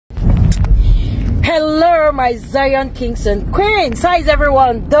Hello, my Zion kings and queens. How is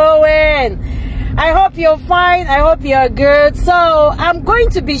everyone doing? I hope you're fine. I hope you're good. So I'm going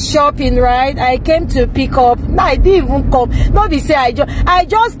to be shopping, right? I came to pick up. No, I didn't even come. Nobody say I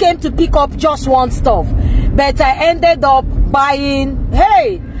just came to pick up just one stuff, but I ended up buying.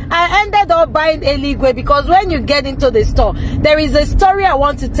 I ended up buying a Ligwe because when you get into the store, there is a story I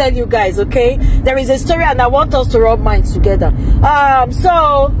want to tell you guys. Okay, there is a story, and I want us to rub minds together.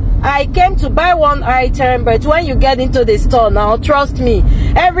 So I came to buy one item, but when you get into the store now, trust me,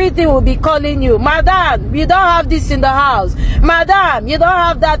 everything will be calling you, Madam, you don't have this in the house. Madam, you don't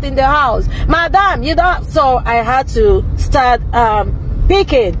have that in the house. Madam, you don't. So I had to start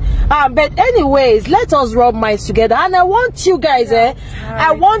picking. But anyways, let us rub minds together. And I want you guys,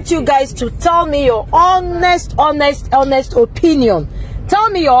 I want you guys to tell me your honest opinion. Tell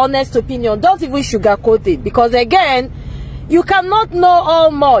me your honest opinion. Don't even sugarcoat it, because again, you cannot know all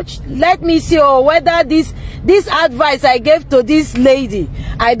much. Let me see whether this advice I gave to this lady,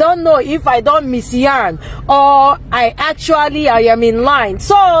 I don't know if I don't misyan or I am in line.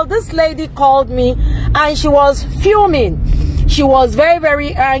 So this lady called me and she was fuming. She was very,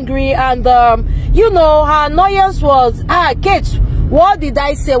 very angry, and you know, her annoyance was, Kate, what did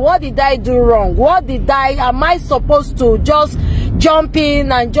I say? What did I do wrong? Am I supposed to just jump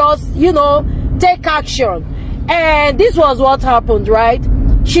in and just, you know, take action? And this was what happened, right?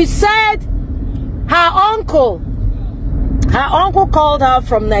 She said her uncle called her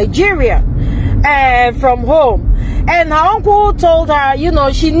from Nigeria and from home. And her uncle told her, you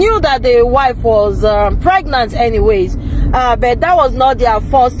know, she knew that the wife was pregnant anyways. But that was not their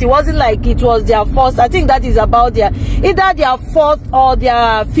first. It wasn't like it was their first. I think that is about either their fourth or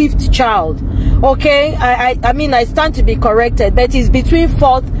their fifth child. Okay, I mean, I stand to be corrected, but it's between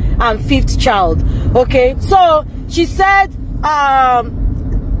fourth and fifth child. Okay, so she said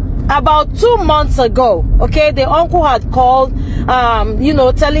about 2 months ago, okay, the uncle had called, you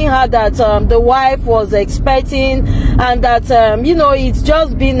know, telling her that the wife was expecting, and that you know, it's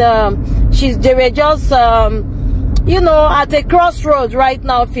just been they were just you know, at a crossroads right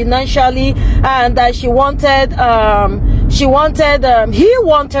now financially, and that he wanted her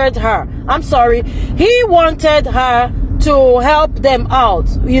to help them out,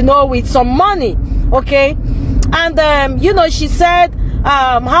 you know, with some money. Okay, and you know, she said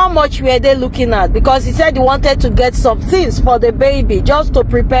how much were they looking at, because he said he wanted to get some things for the baby just to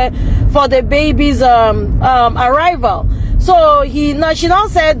prepare for the baby's arrival. So she now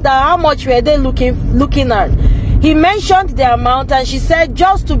said that how much were they looking at. He mentioned the amount, and she said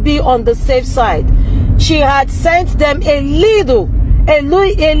just to be on the safe side, she had sent them a little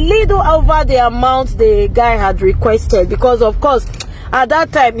over the amount the guy had requested, because of course at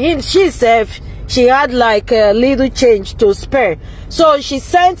that time she had like a little change to spare. So she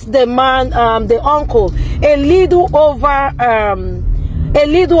sent the man, the uncle, a little over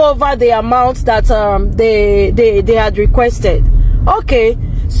the amount that they had requested. Okay,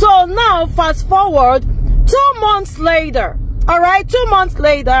 so now fast forward 2 months later. All right, 2 months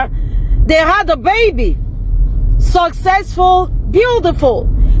later, they had a baby. Successful, beautiful.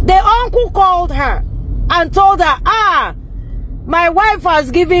 The uncle called her and told her, my wife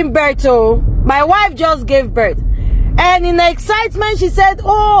has given birth. My wife just gave birth. And in excitement, she said,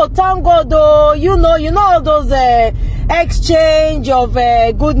 oh, thank God, you know all those exchange of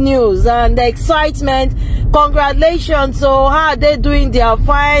good news and the excitement. Congratulations. So how are they doing? They are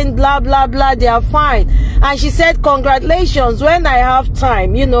fine, blah blah blah, they are fine. And she said, congratulations, when I have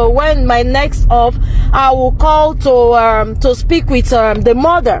time, you know, when my next off, I will call to speak with the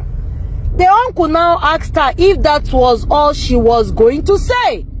mother. The uncle now asked her if that was all she was going to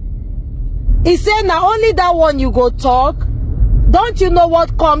say. He said, now only that one you go talk. Don't you know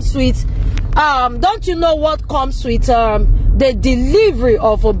what comes with the delivery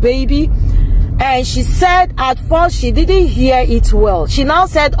of a baby? And she said at first she didn't hear it well. She now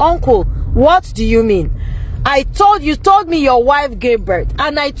said, uncle, what do you mean? You told me your wife gave birth,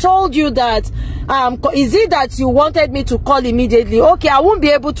 and I told you that is it that you wanted me to call immediately? Okay, I won't be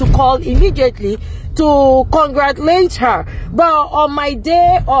able to call immediately to congratulate her, but on my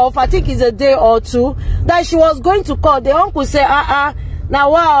day off, I think it's a day or two, that she was going to call. The uncle said,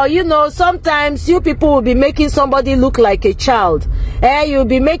 now, wow, you know, sometimes you people will be making somebody look like a child. You'll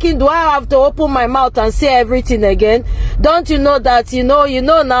be making, do I have to open my mouth and say everything again? Don't you know that, you know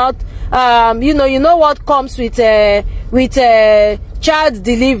now, you know what comes with child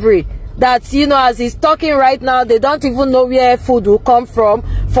delivery? That, you know, as he's talking right now, they don't even know where food will come from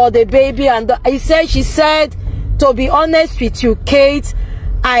for the baby. And she said, to be honest with you, Kate,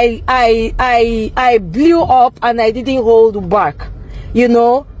 I blew up and I didn't hold back. You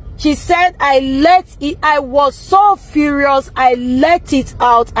know, She said, I was so furious. I let it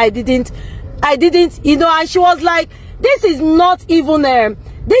out. I didn't, you know, and she was like, this is not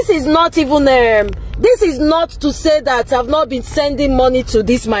to say that I've not been sending money to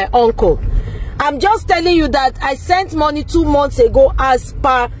this, my uncle. I'm just telling you that I sent money 2 months ago as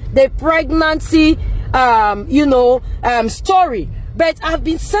per the pregnancy, story. But I've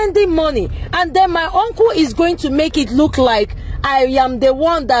been sending money, and then my uncle is going to make it look like I am the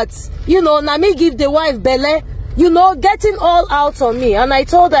one that, you know, Nami give the wife belle, you know, getting all out on me. And I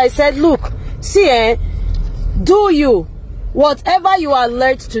told her, I said, look, see, do you, whatever you are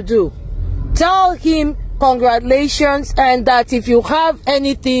led to do, tell him congratulations, and that if you have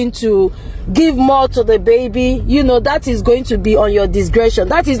anything to give more to the baby, you know, that is going to be on your discretion.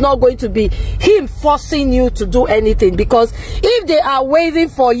 That is not going to be him forcing you to do anything, because if they are waiting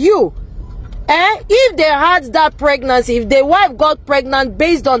for you, if they had that pregnancy, if the wife got pregnant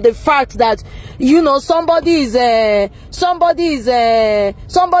based on the fact that, you know, somebody is in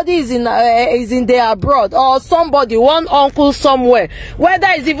the abroad, or somebody, one uncle somewhere, whether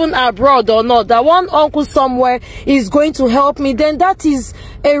it's even abroad or not, that one uncle somewhere is going to help me, then that is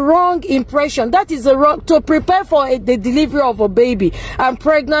a wrong impression. That is a wrong, to prepare for the delivery of a baby, and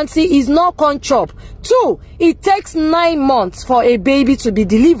pregnancy is not conchop. 2, it takes 9 months for a baby to be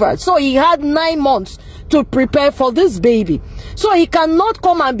delivered. So he had 9 months to prepare for this baby. So he cannot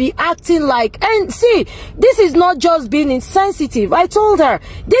come and be acting like, and see, this is not just being insensitive. I told her,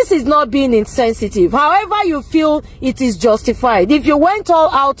 this is not being insensitive. However you feel it is justified. If you went all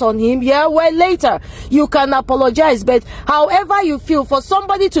out on him, yeah, well, later you can apologize. But however you feel, for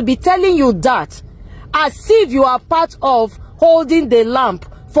somebody to be telling you that, as if you are part of holding the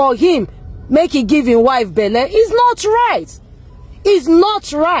lamp for him, make it give him wife belle, is not right. It's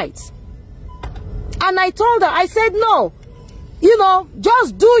not right. And I told her, I said, no, you know,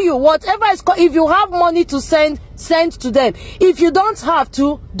 just do you, whatever is, if you have money to send to them. If you don't have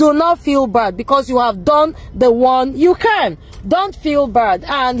to, do not feel bad, because you have done the one you can. Don't feel bad,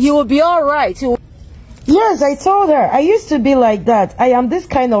 and he will be all right. Yes, I told her, I used to be like that. I am this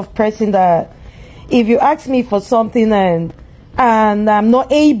kind of person that if you ask me for something and I'm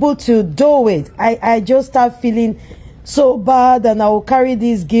not able to do it, I just start feeling so bad, and I will carry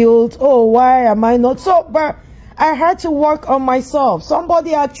this guilt. Oh, why am I not so bad? I had to work on myself.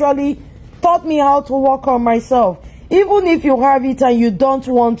 Somebody actually taught me how to work on myself. Even if you have it and you don't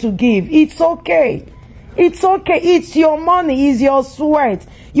want to give, it's okay. It's okay. It's your money. It's your sweat.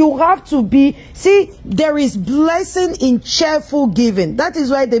 You have to be, see, there is blessing in cheerful giving. That is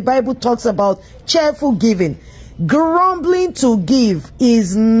why the Bible talks about cheerful giving. Grumbling to give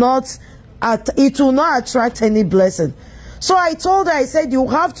is not, it will not attract any blessing. So I told her, I said, you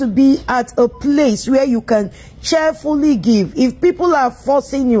have to be at a place where you can cheerfully give. If people are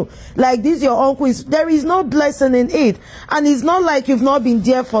forcing you, like this, your uncle is, there is no blessing in it. And it's not like you've not been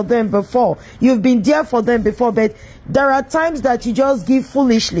there for them before. You've been there for them before, but there are times that you just give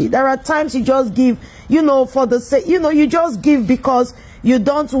foolishly. There are times you just give, you know, for the sake, you know, you just give because you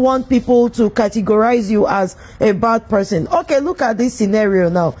don't want people to categorize you as a bad person. Okay, look at this scenario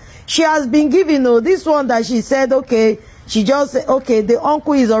now. She has been giving, this one that she said, okay, she just said, okay, the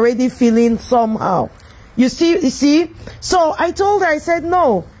uncle is already feeling somehow. You see? So I told her, I said,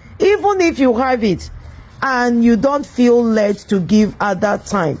 no, even if you have it and you don't feel led to give at that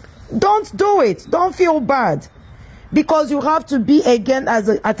time, don't do it. Don't feel bad. Because you have to be again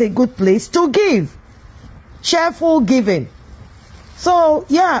at a good place to give. Cheerful giving. So,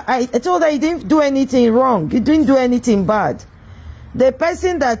 yeah, I told her you didn't do anything wrong. You didn't do anything bad. The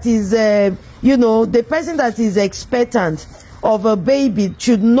person that is, the person that is expectant of a baby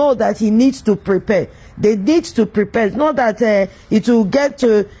should know that he needs to prepare. They need to prepare. It's not that it will get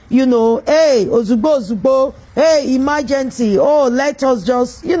to, hey, ozubo, hey, emergency. Oh, let us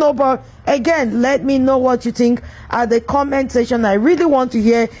just, but again, let me know what you think at the comment section. I really want to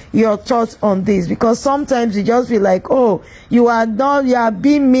hear your thoughts on this, because sometimes you just feel like, oh, you are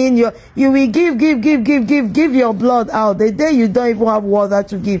being mean. You will give your blood out. The day you don't even have water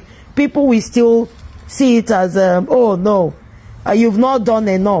to give, people will still see it as, oh no, you've not done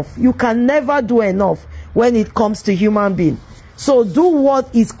enough. You can never do enough when it comes to human being. So do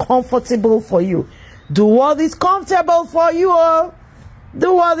what is comfortable for you. Do what is comfortable for you. Oh.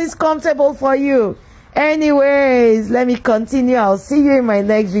 Do what is comfortable for you. Anyways, let me continue. I'll see you in my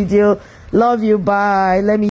next video. Love you. Bye. Let me